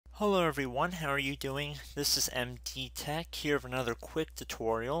Hello everyone, how are you doing? This is MD Tech here with another quick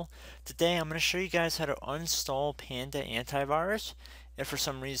tutorial. Today I'm going to show you guys how to uninstall Panda Antivirus. If for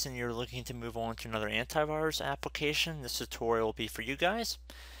some reason you're looking to move on to another antivirus application, this tutorial will be for you guys.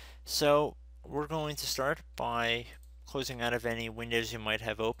 So we're going to start by closing out of any windows you might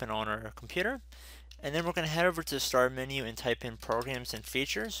have open on our computer. And then we're going to head over to the Start menu and type in Programs and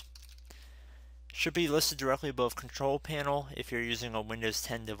Features. Should be listed directly above Control Panel if you're using a Windows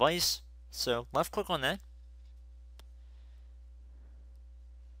 10 device. So left click on that.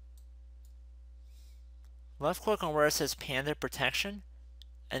 Left click on where it says Panda Protection,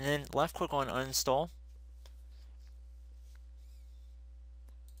 and then left click on Uninstall.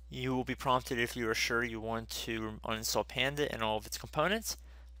 You will be prompted if you are sure you want to uninstall Panda and all of its components.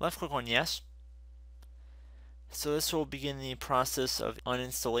 Left click on Yes. So this will begin the process of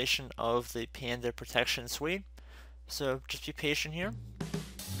uninstallation of the Panda Protection Suite. So just be patient here.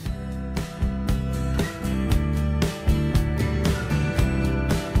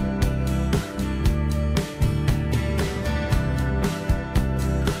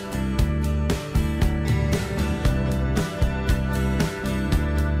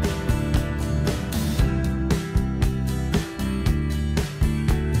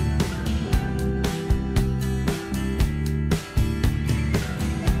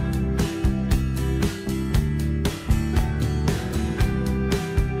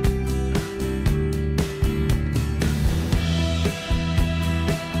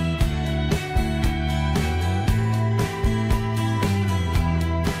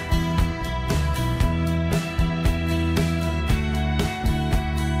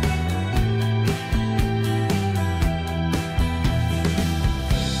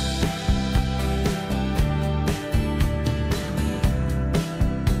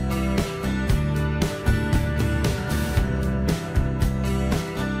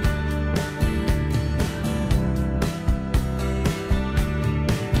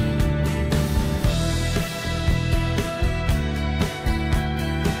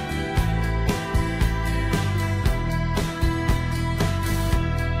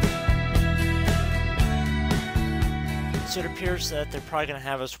 So it appears that they're probably going to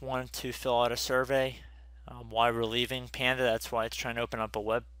have us want to fill out a survey why we're leaving Panda. That's why it's trying to open up a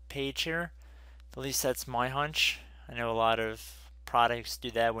web page here. At least that's my hunch. I know a lot of products do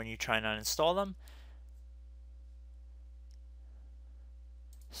that when you try and uninstall them.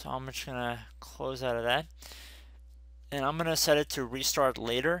 So I'm just going to close out of that. And I'm going to set it to restart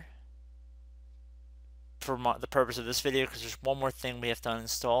later for the purpose of this video, because there's one more thing we have to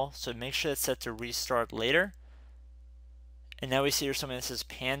uninstall. So make sure it's set to restart later. And now we see here's something that says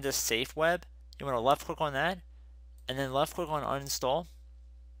Panda Safe Web. You want to left click on that, and then left click on Uninstall.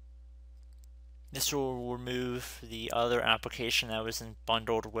 This will remove the other application that was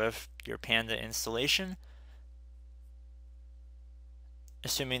bundled with your Panda installation.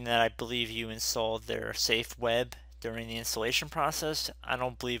 Assuming that I believe you installed their Safe Web during the installation process. I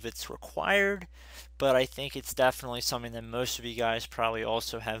don't believe it's required, but I think it's definitely something that most of you guys probably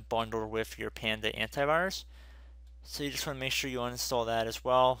also have bundled with your Panda antivirus. So you just want to make sure you uninstall that as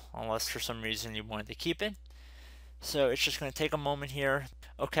well, unless for some reason you wanted to keep it. So it's just going to take a moment here.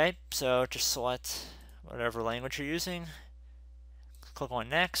 Okay, so just select whatever language you're using. Click on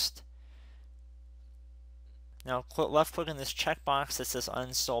Next. Now left click on this checkbox that says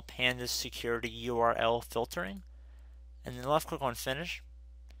Uninstall Panda Security URL Filtering. And then left click on Finish.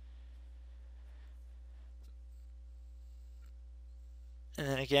 And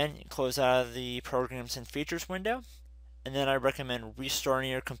then again, you close out of the Programs and Features window. And then I recommend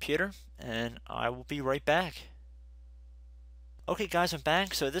restarting your computer, and I will be right back. Okay guys, I'm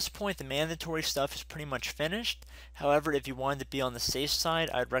back. So at this point, the mandatory stuff is pretty much finished. However, if you wanted to be on the safe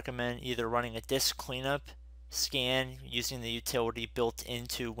side, I'd recommend either running a disk cleanup scan using the utility built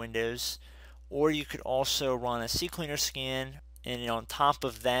into Windows, or you could also run a CCleaner scan, and on top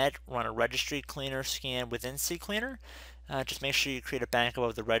of that, run a registry cleaner scan within CCleaner. Just make sure you create a backup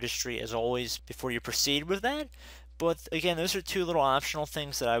of the registry as always before you proceed with that. But again, those are two little optional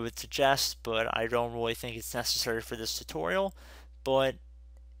things that I would suggest, but I don't really think it's necessary for this tutorial. But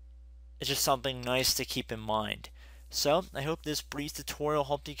it's just something nice to keep in mind. So I hope this brief tutorial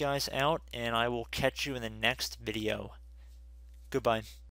helped you guys out, and I will catch you in the next video. Goodbye.